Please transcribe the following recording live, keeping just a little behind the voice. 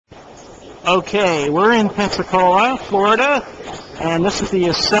Okay, we're in Pensacola, Florida, and this is the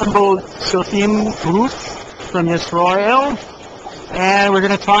assembled Tsofim booth from Israel, and we're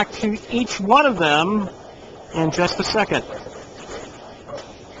going to talk to each one of them in just a second.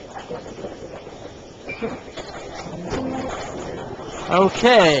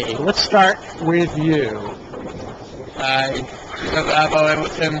 Okay, let's start with you. Okay.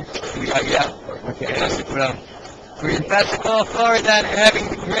 We're in Pensacola, Florida, and having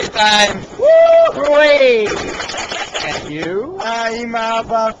a great time. Woo! Great! And you? I'm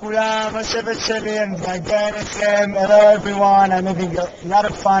ahava kulam, Hashem Shalom, B'Nai Israel. Hello everyone, I'm having a lot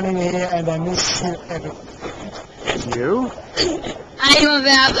of fun in here and I miss you everyone. And you? I'm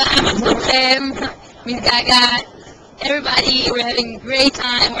Tsofim Caravans. Everybody, we're having a great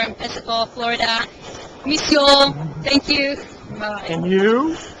time. We're in Pensacola, Florida. Miss you all. Thank you. Bye. And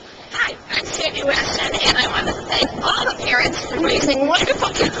you? Hi, I'm Sandy Weston, and I want to thank all the parents for raising wonderful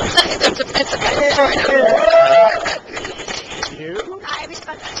kids to Pensacola, Florida. And you? Hi,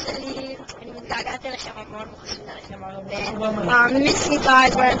 משפחה שלי. אני מתגעגעת אליכם המון וחשובה לכם הרבה. Miss you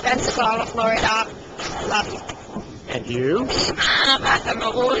guys, we're in Pensacola, Florida. Love you. And you? Bata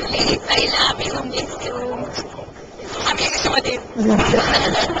Maruli, I love you, miss you. חברים שומעים.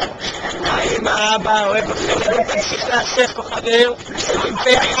 I'm ahava, אוהב אתכם, תמשיך לאסף כוכבים.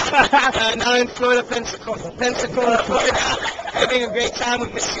 Now in Florida, Pensacola, Florida, having a great time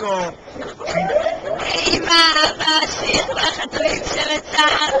with Miss you all. עם אבא, שיחו החתולים של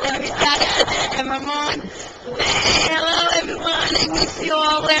הצער, ומתגעגעת אליכם המון. Hello everyone, I miss you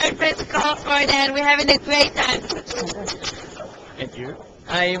all. We're in Pensacola, Florida, and we're having a great time. And you?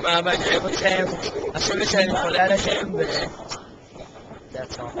 I'm ahava, אוהב אתכם, Hashem Shalom חולה עליכם,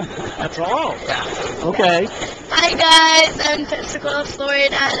 that's all. That's all? Yeah. Okay. Hi guys, I'm in Pensacola,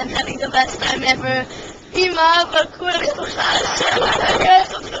 Florida, and I'm having the best time ever. עם אבא, כולם משפחה של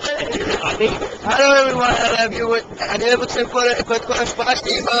Hello everyone, I love you. אני אוהב אתכם כל המשפחה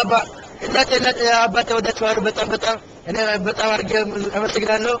שלי עם אבא. Dati abat o that's why batang and then batang I'm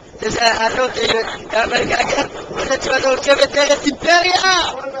tignan no this ano America that's why no cemetery Imperia.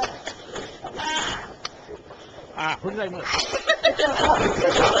 Who did I miss?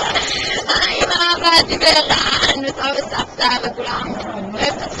 עם אבא, דיברן, וסבא וסבתא וכולם.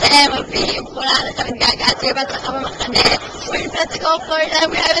 אוהב אתכם, אוהבים, כולם, אתה מתגעגעת, שיהיה בהצלחה במחנה. We're in Pensacola, Florida,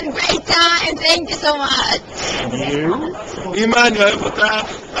 we're having a great time. Thank you so much. And you? אמא, אני אוהב אותך,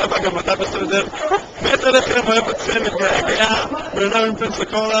 אבא גם אתה בסדר. מת עליכם, אוהב אתכם, מתגעגע. We're now in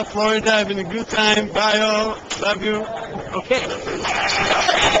Pensacola, Florida, having a good time. Bye all, love you. Okay.